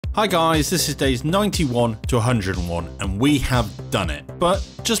Hi guys, this is days 91 to 101 and we have done it. But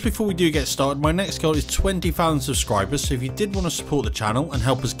just before we do get started, my next goal is 20,000 subscribers, so if you did want to support the channel and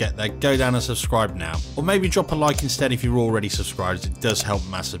help us get there, go down and subscribe now. Or maybe drop a like instead if you're already subscribed, it does help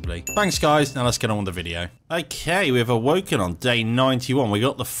massively. Thanks guys, now let's get on with the video. Okay, we've awoken on day 91. We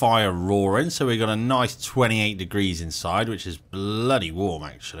got the fire roaring, so we got a nice 28 degrees inside, which is bloody warm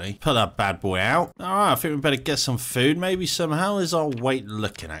actually. Put that bad boy out. Alright, I think we better get some food maybe somehow. Is our weight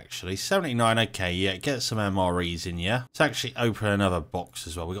looking actually? 79, okay, yeah, get some MREs in, yeah. Let's actually open another box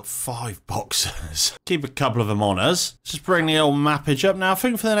as well. We got 5 boxes. Keep a couple of them on us. Just bring the old mappage up. Now, I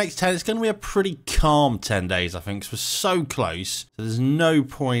think for the next 10, it's going to be a pretty calm 10 days, I think, because we're so close. So there's no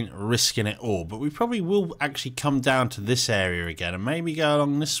point risking it all, but we probably will actually come down to this area again and maybe go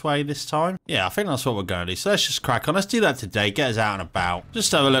along this way this time. Yeah, I think that's what we're going to do. So let's just crack on. Let's do that today. Get us out and about.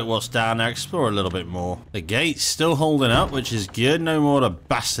 Just have a look what's down there. Explore a little bit more. The gate's still holding up, which is good. No more of the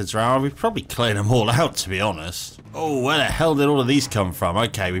bastards around. We've probably cleared them all out, to be honest. Oh, where the hell did all of these come from?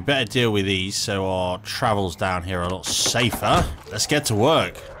 Okay, we better deal with these so our travels down here are a lot safer. Let's get to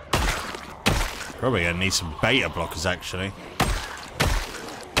work. Probably gonna need some beta blockers, actually.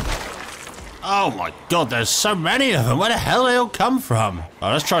 Oh my god, there's so many of them. Where the hell do they all come from?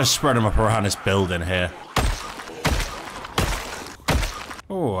 Oh, let's try and spread them up around this building here.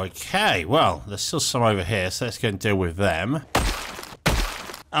 Oh, okay. Well, there's still some over here, so let's go and deal with them.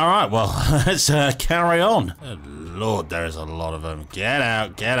 Alright, well, let's carry on. Oh, Lord, there's a lot of them. Get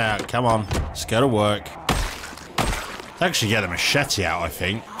out, come on. Let's go to work. Let's actually get the machete out, I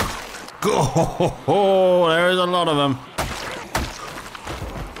think. Oh, there is a lot of them.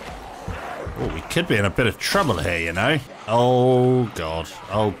 Oh, we could be in a bit of trouble here, you know. Oh, God.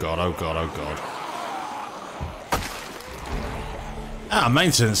 Oh, God, oh, God, oh, God. Ah,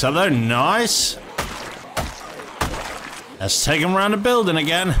 maintenance up there. Nice. Let's take them around the building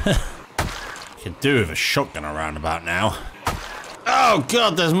again. Could do with a shotgun around about now. Oh,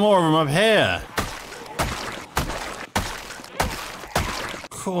 God, there's more of them up here.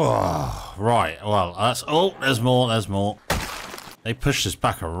 Oh, right, well, that's... Oh, there's more. They pushed us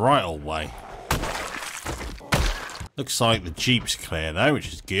back a right old way. Looks like the Jeep's clear, though,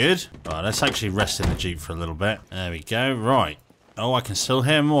 which is good. Right, let's actually rest in the Jeep for a little bit. There we go, right. Oh, I can still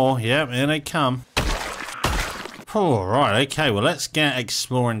hear more. Yep, here they come. Oh, right, okay, well, let's get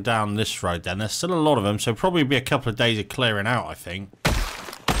exploring down this road then. There's still a lot of them, so probably be a couple of days of clearing out, I think.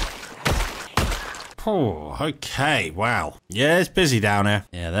 Oh, okay, wow. Yeah, it's busy down here.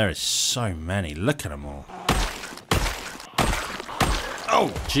 Yeah, there is so many. Look at them all. Oh,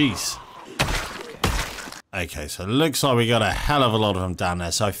 jeez. Okay, so it looks like we got a hell of a lot of them down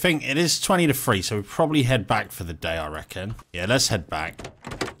there. So I think it is 20 to 3, so we probably head back for the day, I reckon. Yeah, let's head back.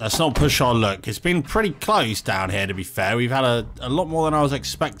 Let's not push our luck. It's been pretty close down here, to be fair. We've had a lot more than I was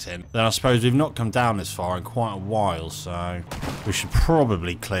expecting. Then I suppose we've not come down this far in quite a while, so we should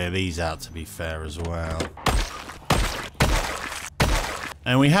probably clear these out, to be fair, as well.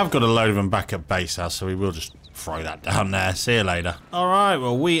 And we have got a load of them back at base house, so we will just throw that down there. See you later. Alright,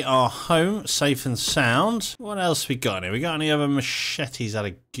 well, we are home, safe and sound. What else we got in here? We got any other machetes that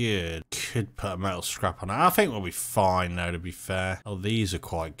are good? Could put a metal scrap on it. I think we'll be fine, though, to be fair. Oh, these are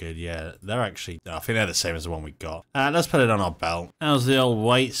quite good, yeah. They're actually... I think they're the same as the one we got. Let's put it on our belt. How's the old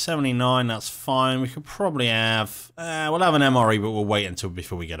weight? 79, that's fine. We could probably have... we'll have an MRE, but we'll wait until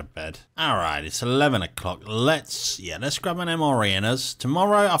before we get to bed. Alright, it's 11 o'clock. Let's grab an MRE in us.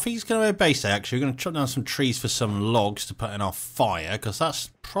 Tomorrow, I think it's going to be a base day, actually. We're going to chop down some trees for some logs to put in our fire, because that's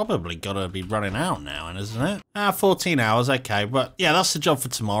probably got to be running out now, isn't it? 14 hours, okay, but yeah, that's the job for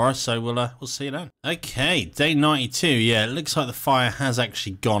tomorrow, so we'll see you then. Okay, day 92, yeah, it looks like the fire has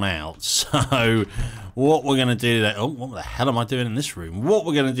actually gone out, so what we're going to do today... Oh, what the hell am I doing in this room? What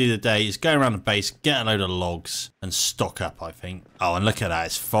we're going to do today is go around the base, get a load of logs, and stock up, I think. Oh, and look at that,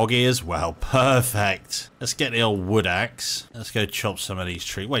 it's foggy as well. Perfect. Let's get the old wood axe. Let's go chop some of these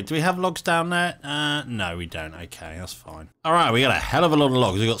trees. Wait, do we have logs down there? No, we don't. Okay, that's fine. All right, we got a hell of a lot of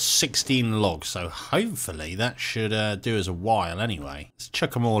logs. We got 16 logs, so hopefully that should do us a while anyway. Let's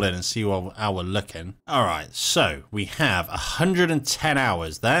chuck them all in and see how we're looking. All right, so we have 110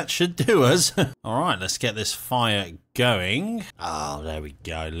 hours. That should do us. All right, let's get this fire going. Oh, there we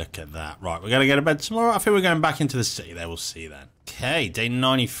go. Look at that. Right, we're going to go to bed tomorrow. I think we're going back into the city there. We'll see then. Okay, day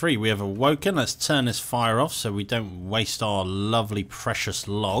 93. We have awoken. Let's turn this fire off so we don't waste our lovely precious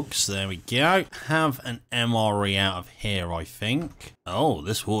logs. There we go. Have an MRE out of here, I think. Oh,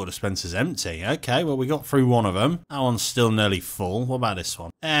 this water dispenser's empty. Okay, well, we got through one of them. That one's still nearly full. What about this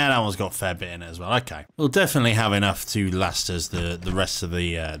one? That one's got a fair bit in it as well. Okay. We'll definitely have enough to last us the rest of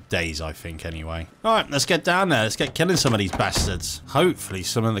the days, I think, anyway. All right, let's get down there. Let's get killing some of these bastards. Hopefully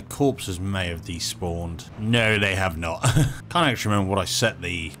some of the corpses may have despawned. No, they have not. Can't actually remember what I set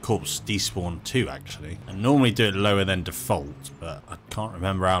the corpse despawn to, actually. I normally do it lower than default, but I can't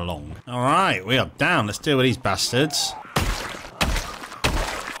remember how long. All right, we are down. Let's deal with these bastards.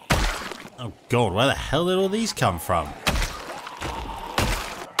 Oh God, where the hell did all these come from?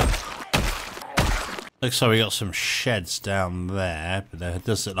 Looks like we got some sheds down there, but it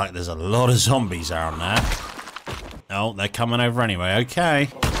does look like there's a lot of zombies around there. Oh, they're coming over anyway. Okay.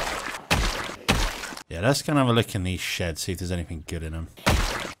 Yeah, let's go and have a look in these sheds, see if there's anything good in them.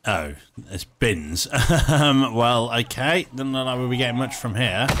 Oh, there's bins. Well, okay. Doesn't look like we'll be getting much from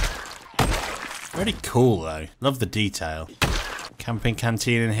here. Pretty cool, though. Love the detail. Camping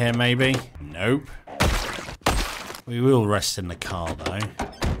canteen in here, maybe? Nope. We will rest in the car, though.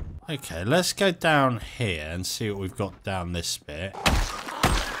 Okay, let's go down here and see what we've got down this bit.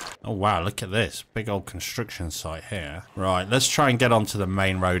 Oh, wow, look at this. Big old construction site here. Right, let's try and get onto the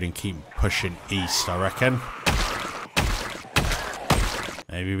main road and keep pushing east, I reckon.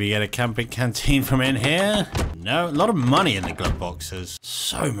 Maybe we get a camping canteen from in here? No, a lot of money in the glove boxes.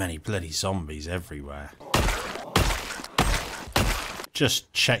 So many bloody zombies everywhere.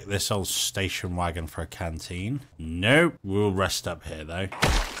 Just check this old station wagon for a canteen. Nope, we'll rest up here though.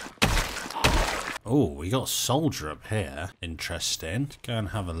 Oh, we got a soldier up here. Interesting. Go and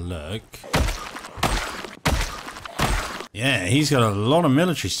have a look. Yeah, he's got a lot of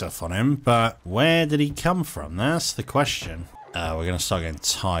military stuff on him, but where did he come from? That's the question. We're going to start getting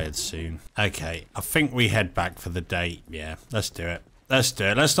tired soon. Okay, I think we head back for the day. Yeah, let's do it. Let's do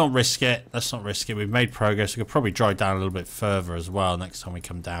it. Let's not risk it. Let's not risk it. We've made progress. We could probably drive down a little bit further as well next time we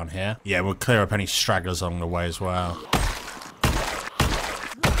come down here. Yeah, we'll clear up any stragglers along the way as well.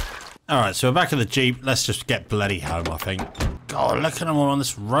 Alright, so we're back at the Jeep. Let's just get bloody home, I think. God, look at them all on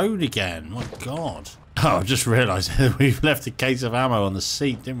this road again. My God. Oh, I've just realised we've left a case of ammo on the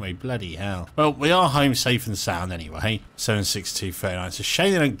seat, didn't we? Bloody hell. Well, we are home safe and sound anyway. 7.6239. It's a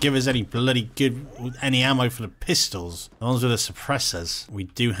shame they don't give us any bloody good, any ammo for the pistols. The ones with the suppressors. We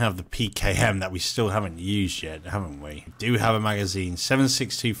do have the PKM that we still haven't used yet, haven't we? We do have a magazine.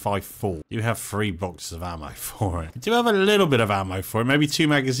 7.6254. We do have 3 boxes of ammo for it. We do have a little bit of ammo for it. Maybe 2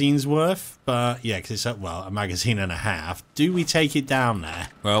 magazines worth. But yeah, because it's, well, a magazine and a half. Do we take it down there?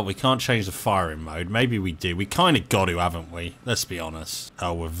 Well, we can't change the firing mode. Maybe we do. We kind of got to, haven't we? Let's be honest.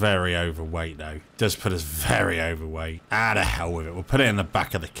 Oh, we're very overweight, though. Does put us very overweight. Ah, the hell with it. We'll put it in the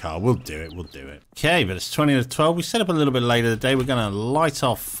back of the car. We'll do it. We'll do it. Okay, but it's 20 to 12. We set up a little bit later today. We're going to light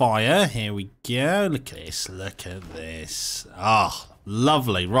our fire. Here we go. Look at this. Look at this. Oh,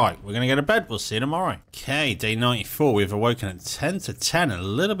 lovely. Right, we're going to go to bed. We'll see you tomorrow. Okay, day 94. We've awoken at 10 to 10, a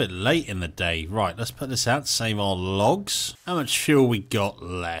little bit late in the day. Right, let's put this out, save our logs. How much fuel we got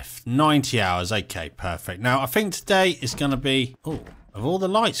left? 90 hours. Okay, perfect. Now, I think today is going to be... Oh, have all the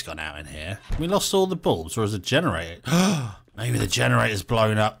lights gone out in here? We lost all the bulbs, or is the generator? Maybe the generator's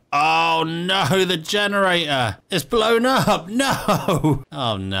blown up. Oh no, the generator is blown up. No.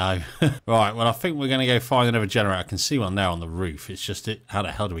 Oh no. Right, well, I think we're going to go find another generator. I can see one there on the roof. It's just it. How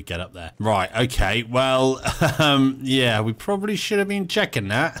the hell do we get up there? Right, okay. Well, yeah, we probably should have been checking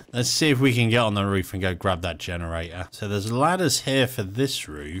that. Let's see if we can get on the roof and go grab that generator. So there's ladders here for this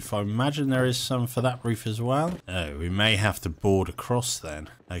roof. I imagine there is some for that roof as well. Oh, we may have to board across then.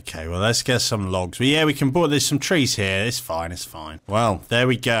 Okay, well, let's get some logs. Well, yeah, we can board. There's some trees here. It's fine. It's fine. Well, there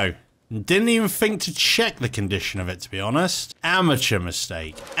we go. Didn't even think to check the condition of it, to be honest. Amateur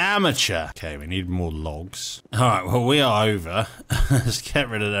mistake. Amateur. Okay, we need more logs. All right, well, we are over. Let's get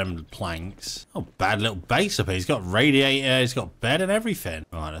rid of them planks. Oh, bad little base up here. He's got radiator. He's got bed and everything.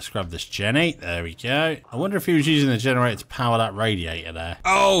 All right, let's grab this Jenny. There we go. I wonder if he was using the generator to power that radiator there.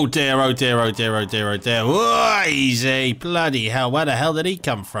 Oh, dear. Oh, dear. Oh, dear. Oh, dear. Oh, dear. Whoa, easy. Bloody hell. Where the hell did he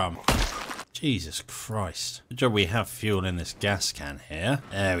come from? Jesus Christ. Good job we have fuel in this gas can here.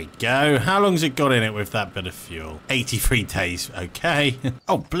 There we go. How long's it got in it with that bit of fuel? 83 days. Okay.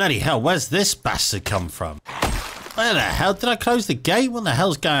 Oh, bloody hell. Where's this bastard come from? Where the hell? Did I close the gate? What the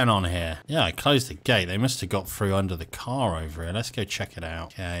hell's going on here? Yeah, I closed the gate. They must have got through under the car over here. Let's go check it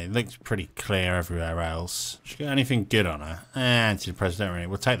out. Okay, it looks pretty clear everywhere else. Should got anything good on her? Anti-president.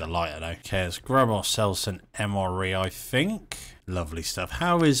 We'll take the lighter though. Okay, let's grab ourselves an MRE, I think. Lovely stuff.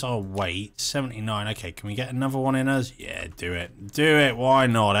 How is our weight? 79. Okay, can we get another one in us? Yeah, do it. Do it. Why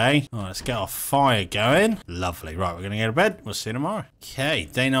not, eh? All right, let's get our fire going. Lovely. Right, we're going to go to bed. We'll see you tomorrow. Okay,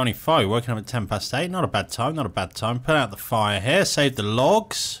 day 95. Working up at 10 past 8. Not a bad time. Not a bad time. Put out the fire here. Save the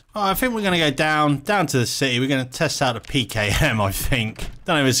logs. Oh, I think we're going to go down to the city. We're going to test out a PKM, I think.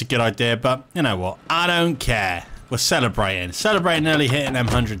 Don't know if it's a good idea, but you know what? I don't care. We're celebrating. Celebrating nearly hitting them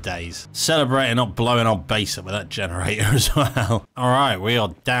 100 days. Celebrating not blowing our base up with that generator as well. Alright, we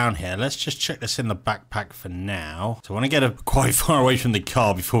are down here. Let's just check this in the backpack for now. So I want to get quite far away from the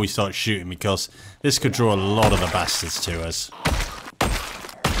car before we start shooting, because this could draw a lot of the bastards to us.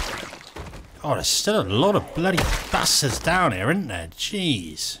 Oh, there's still a lot of bloody bastards down here, isn't there?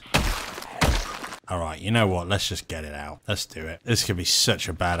 Jeez. Alright, you know what? Let's just get it out. Let's do it. This could be such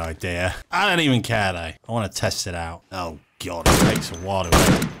a bad idea. I don't even care, though. I want to test it out. Oh, God. It takes a while to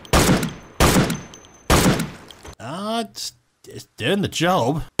wait. Ah, it's doing the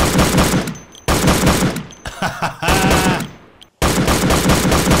job.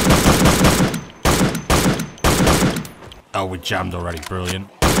 Oh, we're jammed already. Brilliant.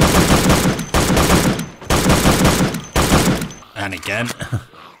 And again.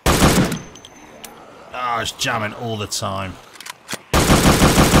 Oh, it's jamming all the time.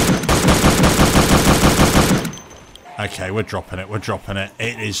 Okay, we're dropping it. We're dropping it.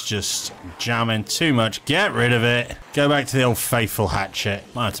 It is just jamming too much. Get rid of it. Go back to the old faithful hatchet.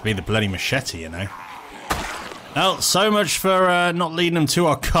 Might have to be the bloody machete, you know. Well, so much for not leading them to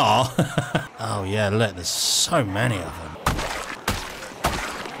our car. Oh, yeah, look. There's so many of them.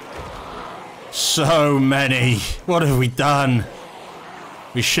 So many. What have we done?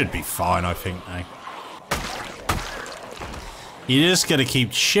 We should be fine, I think, though. You're just going to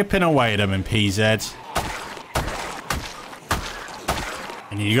keep chipping away at them in PZ.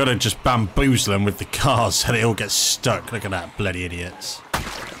 And you got to just bamboozle them with the cars so they all get stuck. Look at that, bloody idiots.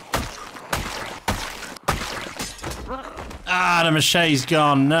 Ah, the machete's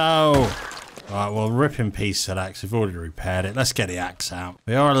gone. No. Right, well, rip in peace that axe. We've already repaired it. Let's get the axe out.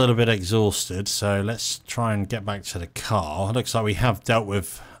 We are a little bit exhausted, so let's try and get back to the car. Looks like we have dealt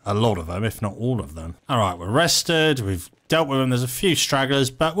with a lot of them, if not all of them. All right, we're rested. We've dealt with them. There's a few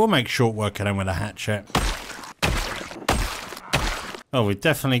stragglers, but we'll make short work of them with a hatchet. Oh, we've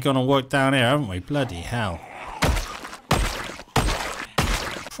definitely gone and worked down here, haven't we? Bloody hell.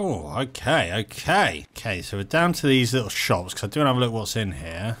 Oh, okay. Okay, so we're down to these little shops, because I do want to have a look what's in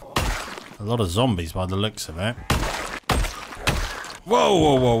here. A lot of zombies by the looks of it. Whoa,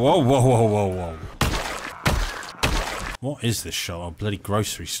 whoa, whoa, whoa, whoa, whoa, whoa, whoa. What is this shop? A bloody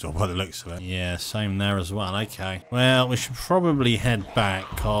grocery store by the looks of it. Yeah, same there as well. Okay. Well, we should probably head back,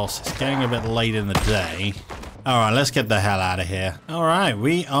 because it's getting a bit late in the day. Alright, let's get the hell out of here. Alright,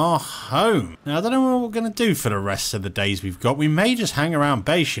 we are home. Now, I don't know what we're going to do for the rest of the days we've got. We may just hang around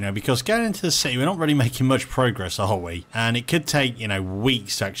base, you know, because going into the city, we're not really making much progress, are we? And it could take, you know,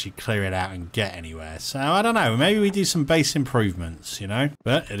 weeks to actually clear it out and get anywhere. So, I don't know. Maybe we do some base improvements, you know?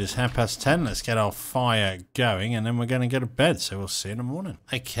 But it is 10:30. Let's get our fire going, and then we're going to go to bed. So, we'll see you in the morning.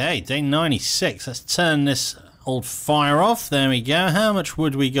 Okay, day 96. Let's turn this old fire off. There we go. How much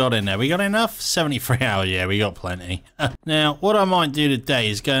wood we got in there? We got enough? 73 hours. Yeah, we got plenty. Now, what I might do today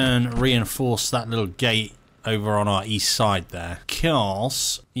is go and reinforce that little gate over on our east side there.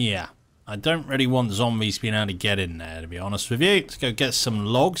 Because, yeah, I don't really want zombies being able to get in there, to be honest with you. Let's go get some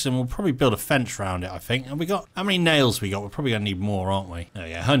logs, and we'll probably build a fence around it, I think. And we got, how many nails we got? We're probably going to need more, aren't we? Oh,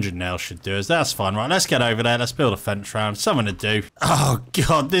 yeah, 100 nails should do us. That's fine. Right, let's get over there. Let's build a fence round. Something to do. Oh,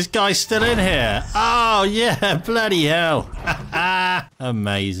 God, this guy's still in here. Oh, yeah, bloody hell.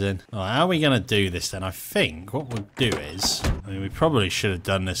 Amazing. All right, how are we going to do this, then? I think what we'll do is, I mean, we probably should have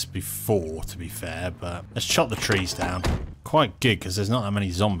done this before, to be fair, but let's chop the trees down. Quite good, because there's not that many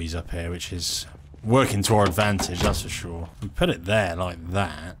zombies up here, which is working to our advantage, that's for sure. We put it there like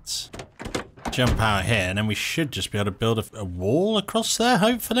that. Jump out here, and then we should just be able to build a wall across there,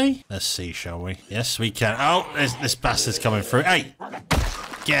 hopefully. Let's see, shall we? Yes, we can. Oh, this bastard's coming through. Hey!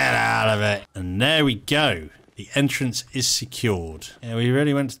 Get out of it. And there we go. The entrance is secured. Yeah, we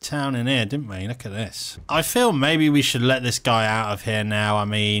really went to town in here, didn't we? Look at this. I feel maybe we should let this guy out of here now. I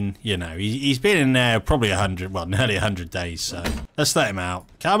mean, you know, he's been in there probably 100, well, nearly 100 days, so let's let him out.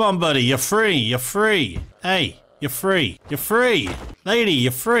 Come on, buddy. You're free. You're free. Hey, you're free. You're free. Lady,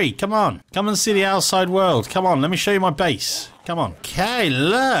 you're free. Come on. Come and see the outside world. Come on. Let me show you my base. Come on. Okay,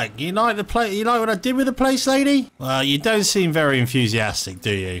 look. You like the place? You like what I did with the place, lady? Well, you don't seem very enthusiastic,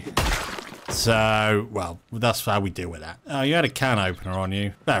 do you? So, well, that's how we deal with that. Oh, you had a can opener on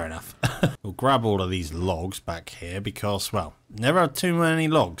you. Fair enough. We'll grab all of these logs back here because, well, Never had too many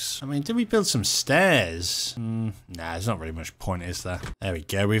logs. I mean, did we build some stairs? Nah, there's not really much point, is there? There we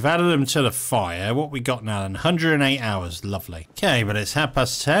go. We've added them to the fire. What we got now then? 108 hours. Lovely. Okay, but it's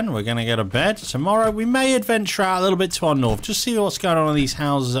 10:30. We're going to go to bed. Tomorrow, we may adventure out a little bit to our north. Just see what's going on in these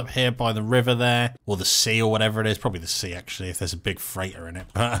houses up here by the river there. Or the sea or whatever it is. Probably the sea, actually, if there's a big freighter in it.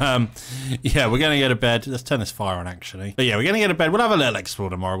 But, yeah, we're going to go to bed. Let's turn this fire on, actually. But, yeah, we're going to go to bed. We'll have a little explore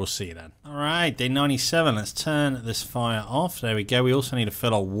tomorrow. We'll see you then. All right, day 97. Let's turn this fire off. There we go. We also need to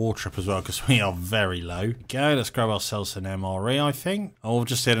fill our water up as well because we are very low. Go. Let's grab ourselves an MRE, I think. Oh, we've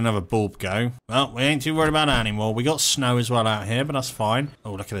just had another bulb go. Well, we ain't too worried about that anymore. We got snow as well out here, but that's fine.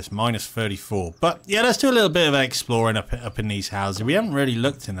 Oh, look at this. Minus 34. But, yeah, let's do a little bit of exploring up in these houses. We haven't really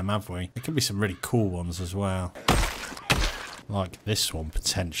looked in them, have we? There could be some really cool ones as well. Like this one,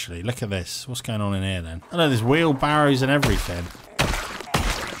 potentially. Look at this. What's going on in here, then? I know there's wheelbarrows and everything.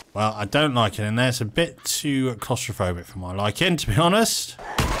 Well, I don't like it in there. It's a bit too claustrophobic for my liking, to be honest.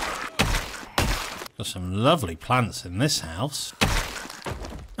 Got some lovely plants in this house.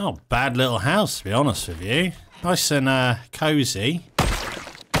 Not a bad little house, to be honest with you. Nice and cosy.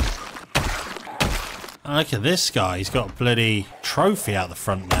 Oh, look at this guy. He's got a bloody trophy out the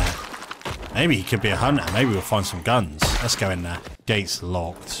front there. Maybe he could be a hunter. Maybe we'll find some guns. Let's go in there. Gate's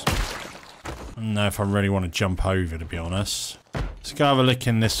locked. I don't know if I really want to jump over, to be honest. Let's go have a look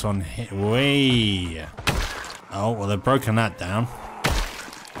in this one here. Whee! Oh, well, they've broken that down.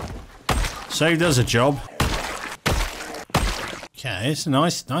 So does a job. Okay, it's a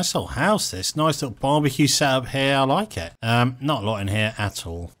nice little house, this. Nice little barbecue setup here. I like it. Not a lot in here at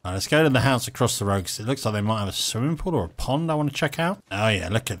all. Right, let's go to the house across the road because it looks like they might have a swimming pool or a pond I want to check out. Oh, yeah,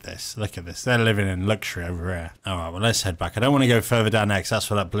 look at this. Look at this. They're living in luxury over here. All right, well, let's head back. I don't want to go further down there because that's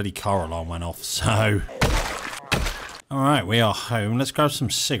where that bloody car alarm went off, so... All right, we are home. Let's grab some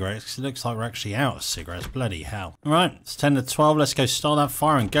cigarettes because it looks like we're actually out of cigarettes. Bloody hell. All right, it's 10 to 12. Let's go start that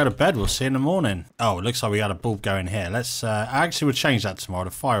fire and go to bed. We'll see you in the morning. Oh, it looks like we got a bulb going here. Let's, actually, we'll change that tomorrow.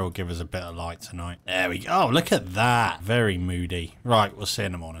 The fire will give us a bit of light tonight. There we go. Oh, look at that. Very moody. Right, we'll see you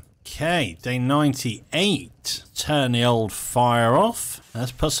in the morning. Okay, day 98. Turn the old fire off.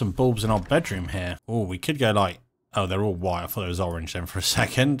 Let's put some bulbs in our bedroom here. Oh, we could go like... Oh, they're all white. I thought it was orange then for a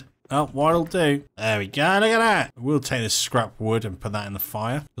second. Oh, white'll do. There we go. Look at that. We'll take this scrap wood and put that in the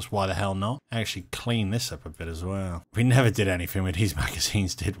fire. Just why the hell not? Actually clean this up a bit as well. We never did anything with these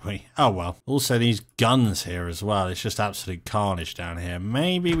magazines, did we? Oh, well. Also, these guns here as well. It's just absolute carnage down here.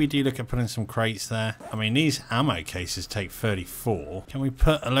 Maybe we do look at putting some crates there. I mean, these ammo cases take 34. Can we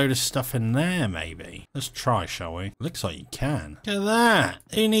put a load of stuff in there, maybe? Let's try, shall we? Looks like you can. Look at that.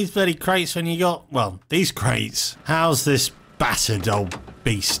 Who needs bloody crates when you got... Well, these crates. How's this battered old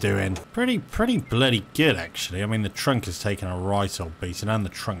beast doing? Pretty bloody good, actually. I mean, the trunk has taken a right old beating, and the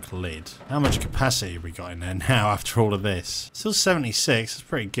trunk lid. How much capacity have we got in there now after all of this? Still 76. That's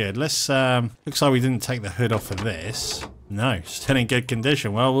pretty good. Let's looks like we didn't take the hood off of this. No, still in good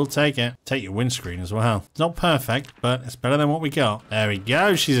condition. Well, we'll take it. Take your windscreen as well. It's not perfect, but it's better than what we got. There we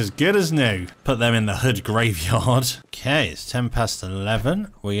go. She's as good as new. Put them in the hood graveyard. Okay, it's 10 past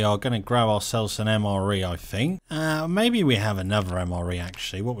 11. We are going to grab ourselves an MRE, I think. Maybe we have another MRE,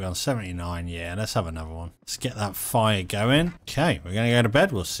 actually. What are we on? 79? Yeah, let's have another one. Let's get that fire going. Okay, we're going to go to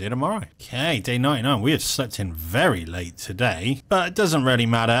bed. We'll see you tomorrow. Okay, day 99. We have slept in very late today, but it doesn't really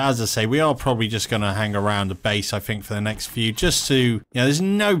matter. As I say, we are probably just going to hang around the base, I think, for the next few, just to, you know, there's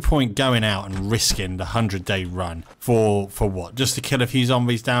no point going out and risking the 100-day run for what? Just to kill a few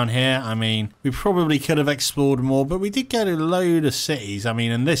zombies down here? I mean, we probably could have explored more, but we did go to a load of cities. I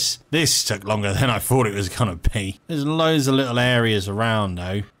mean, and this took longer than I thought it was going to be. There's loads of little areas around, though.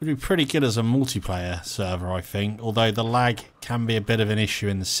 It would be pretty good as a multiplayer server, I think, although the lag can be a bit of an issue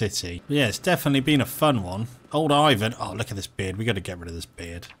in the city. But yeah, it's definitely been a fun one. Old Ivan. Oh, look at this beard. We got to get rid of this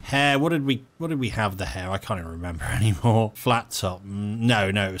beard. Hair. What did we have the hair? I can't even remember anymore. Flat top. No,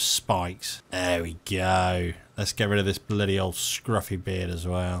 it was spikes. There we go. Let's get rid of this bloody old scruffy beard as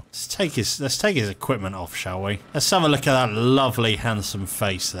well. Let's take his equipment off, shall we? Let's have a look at that lovely, handsome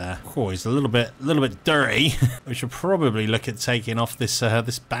face there. Oh, he's a little bit dirty. We should probably look at taking off this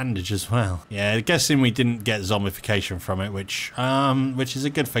this bandage as well. Yeah, guessing we didn't get zombification from it, which is a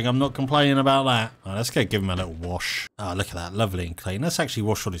good thing. I'm not complaining about that. Right, let's go give him a little wash. Oh, look at that, lovely and clean. Let's actually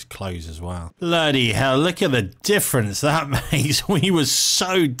wash all his clothes as well. Bloody hell, look at the difference that makes. We were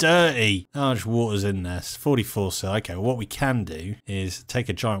so dirty. How much water's in there? 44. So, okay, well, what we can do is take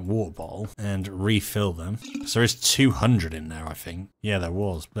a giant water bottle and refill them. So there is 200 in there, I think. Yeah, there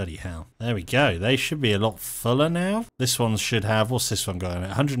was. Bloody hell. There we go. They should be a lot fuller now. This one should have, what's this one got in it?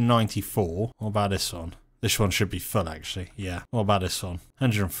 194. What about this one? This one should be full, actually. Yeah. What about this one?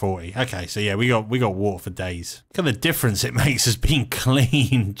 140. Okay, so yeah, we got water for days. Look at the difference it makes us being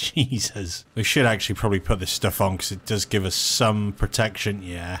clean. Jesus. We should actually probably put this stuff on because it does give us some protection.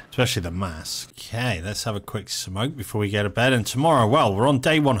 Yeah, especially the mask. Okay, let's have a quick smoke before we go to bed. And tomorrow, well, we're on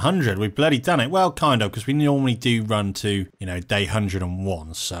day 100. We've bloody done it. Well, kind of, because we normally do run to, you know, day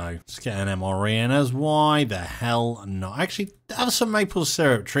 101. So let's get an MRE in us. Why the hell not? Actually, have some maple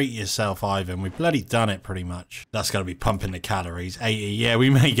syrup. Treat yourself, Ivan. We've bloody done it pretty much. That's going to be pumping the calories. 80. Yeah, we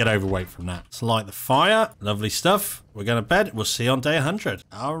may get overweight from that. Let's light the fire. Lovely stuff. We're going to bed. We'll see you on day 100.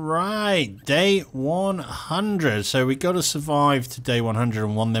 All right. Day 100. So we got to survive to day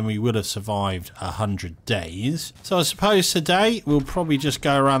 101. Then we would have survived 100 days. So I suppose today we'll probably just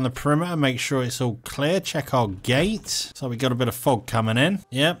go around the perimeter, make sure it's all clear. Check our gate. So we got a bit of fog coming in.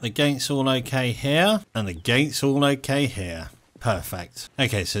 Yep, the gate's all okay here. And the gate's all okay here. Perfect.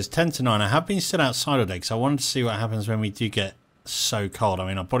 Okay, so it's 10 to 9. I have been stood outside all day because I wanted to see what happens when we do get so cold. I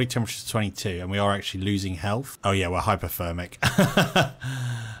mean, our body temperature is 22 and we are actually losing health. Oh yeah, we're hypothermic.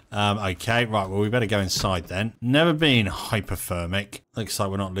 Okay, right, well, we better go inside then. Never been hypothermic. Looks like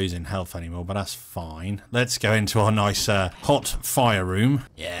we're not losing health anymore, but that's fine. Let's go into our nice hot fire room.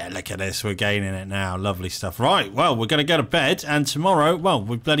 Yeah, look at this. We're gaining it now. Lovely stuff. Right, well, we're going to go to bed. And tomorrow, well,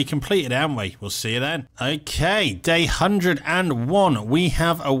 we've bloody completed it, haven't we? We'll see you then. Okay, day 101. We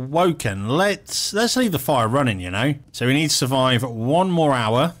have awoken. Let's leave the fire running, you know. So we need to survive 1 more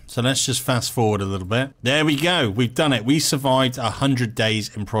hour. So let's just fast forward a little bit. There we go. We've done it. We survived 100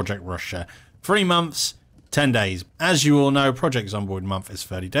 days in Project Russia. 3 months. 10 days. As you all know, Project Zomboid month is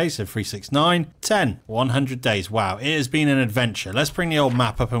 30 days, so 369, 10, 100 days. Wow, it has been an adventure. Let's bring the old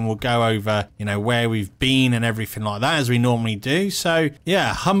map up and we'll go over, you know, where we've been and everything like that as we normally do. So,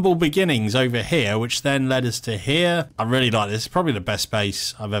 yeah, humble beginnings over here, which then led us to here. I really like this. It's probably the best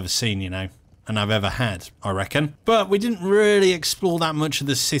base I've ever seen, you know, and I've ever had, I reckon. But we didn't really explore that much of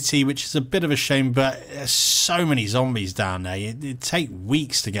the city, which is a bit of a shame, but there's so many zombies down there. It'd take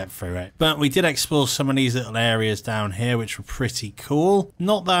weeks to get through it. But we did explore some of these little areas down here, which were pretty cool.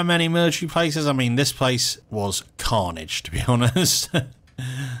 Not that many military places. I mean, this place was carnage, to be honest.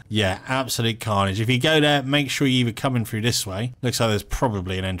 Yeah, absolute carnage. If you go there, make sure you're either coming through this way. Looks like there's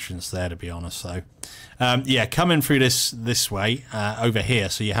probably an entrance there, to be honest, though. Yeah, coming through this way, over here,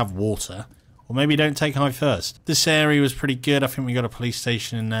 so you have water. Or maybe don't take high first. This area was pretty good. I think we got a police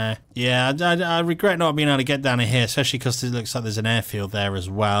station in there. Yeah, I regret not being able to get down in here, especially because it looks like there's an airfield there as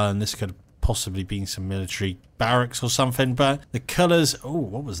well, and this could have possibly been some military barracks or something. But the colours... Oh,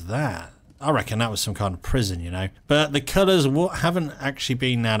 what was that? I reckon that was some kind of prison, you know. But the colours haven't actually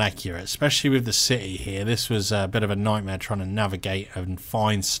been that accurate, especially with the city here. This was a bit of a nightmare trying to navigate and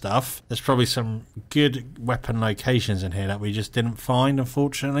find stuff. There's probably some good weapon locations in here that we just didn't find,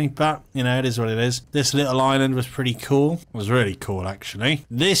 unfortunately. But, you know, it is what it is. This little island was pretty cool. It was really cool, actually.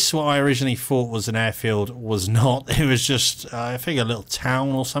 This, what I originally thought was an airfield, was not. It was just, I think, a little town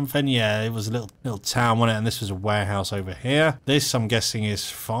or something. Yeah, it was a little town, wasn't it? And this was a warehouse over here. This, I'm guessing, is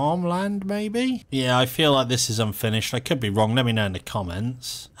farmland, maybe? Yeah, I feel like this is unfinished. I could be wrong. Let me know in the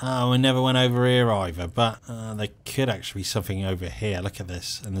comments. We never went over here either, but there could actually be something over here. Look at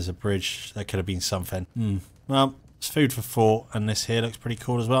this. And there's a bridge. That could have been something. Well, it's food for thought, and this here looks pretty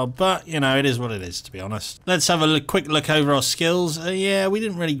cool as well. But, you know, it is what it is, to be honest. Let's have a quick look over our skills. Yeah, we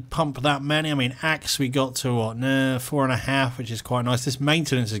didn't really pump that many. I mean, axe, we got to, what, 4.5, which is quite nice. This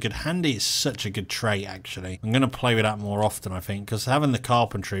maintenance is good. Handy is such a good trait, actually. I'm going to play with that more often, I think, because having the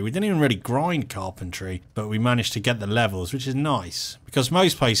carpentry, we didn't even really grind carpentry, but we managed to get the levels, which is nice. Because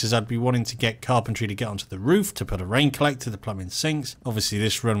most places I'd be wanting to get carpentry to get onto the roof, to put a rain collector, the plumbing sinks. Obviously,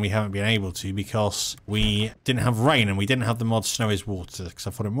 this run we haven't been able to because we didn't have rain and we didn't have the mod Snow is Water. Because I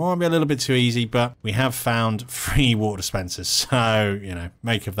thought it might be a little bit too easy, but we have found free water dispensers. So, you know,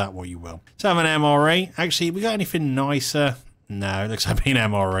 make of that what you will. So have an MRE. Actually, we got anything nicer? No, it looks like an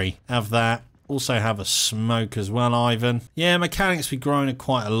MRE. Have that. Also have a smoke as well, Ivan. Yeah, mechanics, we grown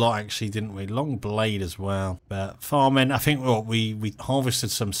quite a lot, actually, didn't we? Long blade as well. But farming, I think we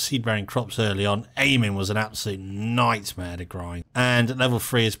harvested some seed-bearing crops early on. Aiming was an absolute nightmare to grind. And level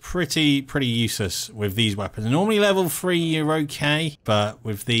 3 is pretty useless with these weapons. Normally level 3 you're okay, but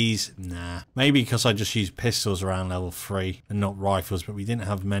with these, nah. Maybe because I just used pistols around level 3 and not rifles, but we didn't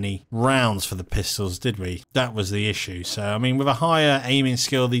have many rounds for the pistols, did we? That was the issue. So, I mean, with a higher aiming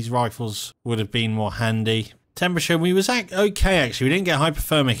skill, these rifles would have been more handy. Temperature, we was okay actually. We didn't get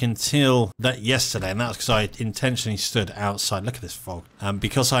hypothermic until that yesterday, and that's because I intentionally stood outside. Look at this fog.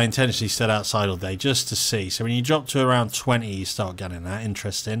 Because I intentionally stood outside all day just to see. So when you drop to around 20, you start getting that.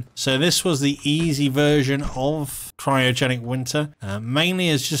 Interesting. So this was the easy version of cryogenic winter, mainly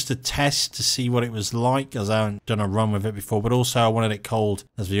as just a test to see what it was like, as I haven't done a run with it before, but also I wanted it cold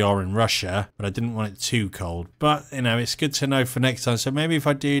as we are in Russia, but I didn't want it too cold. But you know, it's good to know for next time. So maybe if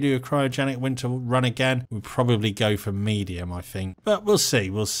I do a cryogenic winter run again, we'll probably go for medium, I think, but we'll see.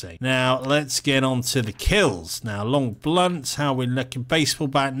 Now let's get on to the kills. Now long blunts, how we looking? Baseball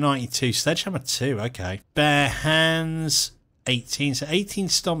bat 92, sledgehammer 2, okay. Bare hands 18, so 18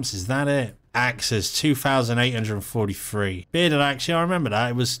 stomps, is that it? Axes 2,843. Bearded axe, yeah, I remember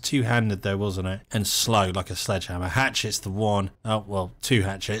that. It was two-handed though, wasn't it? And slow like a sledgehammer. Hatchet's the one. Oh, well, two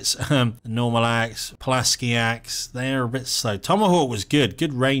hatchets. Normal axe, Pulaski axe. They're a bit slow. Tomahawk was good.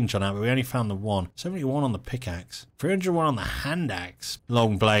 Good range on that, but we only found the one. 71 on the pickaxe. 301 on the hand axe.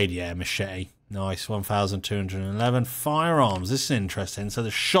 Long blade, yeah, machete. Nice, 1,211. Firearms, this is interesting. So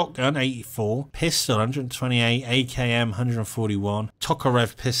the shotgun, 84. Pistol, 128. AKM, 141.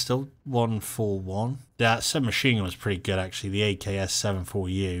 Tokarev pistol, 141. That submachine gun was pretty good, actually. The AKS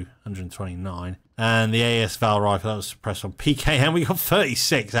 74U, 129. And the AS Val rifle, that was suppressed on PKM. We got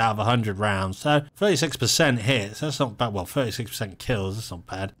 36 out of 100 rounds. So 36% hits. That's not bad. Well, 36% kills. That's not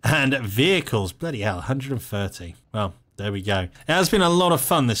bad. And vehicles, bloody hell, 130. Well, there we go. It has been a lot of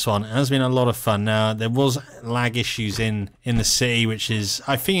fun, this one. It has been a lot of fun. Now, there was lag issues in the city, which is,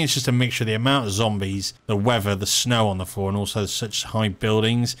 I think it's just a mixture of the amount of zombies, the weather, the snow on the floor, and also such high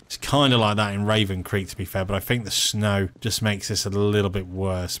buildings. It's kind of like that in Raven Creek, to be fair, but I think the snow just makes this a little bit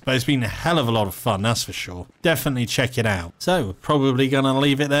worse. But it's been a hell of a lot of fun, that's for sure. Definitely check it out. So, we're probably going to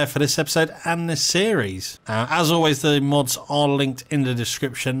leave it there for this episode and this series. As always, the mods are linked in the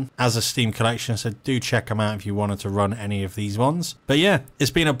description as a Steam collection, so do check them out if you wanted to run any of these ones. But yeah,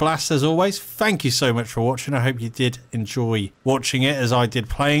 it's been a blast as always. Thank you so much for watching. I hope you did enjoy watching it as I did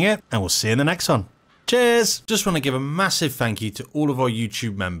playing it, and we'll see you in the next one. Cheers! Just want to give a massive thank you to all of our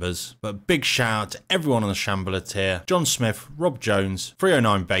YouTube members, but a big shout out to everyone on the Shambler tier: John Smith, Rob Jones,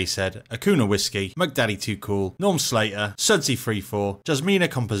 309 Basehead, Akuna Whiskey, Mugdaddy Too Cool, Norm Slater, Sudsy34, Jasmina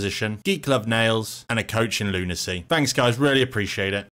Composition, Geek Love Nails, and a Coach in Lunacy. Thanks guys, really appreciate it.